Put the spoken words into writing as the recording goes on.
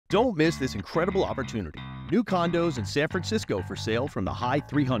Don't miss this incredible opportunity. New condos in San Francisco for sale from the high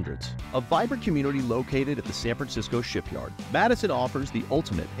 300s. A vibrant community located at the San Francisco Shipyard. Madison offers the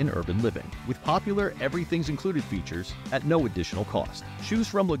ultimate in urban living, with popular everything's included features at no additional cost. Choose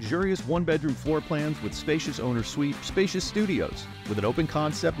from luxurious one-bedroom floor plans with spacious owner suite, spacious studios, with an open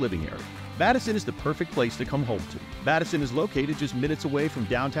concept living area. Madison is the perfect place to come home to. Madison is located just minutes away from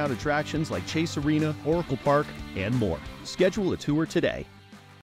downtown attractions like Chase Arena, Oracle Park, and more. Schedule a tour today.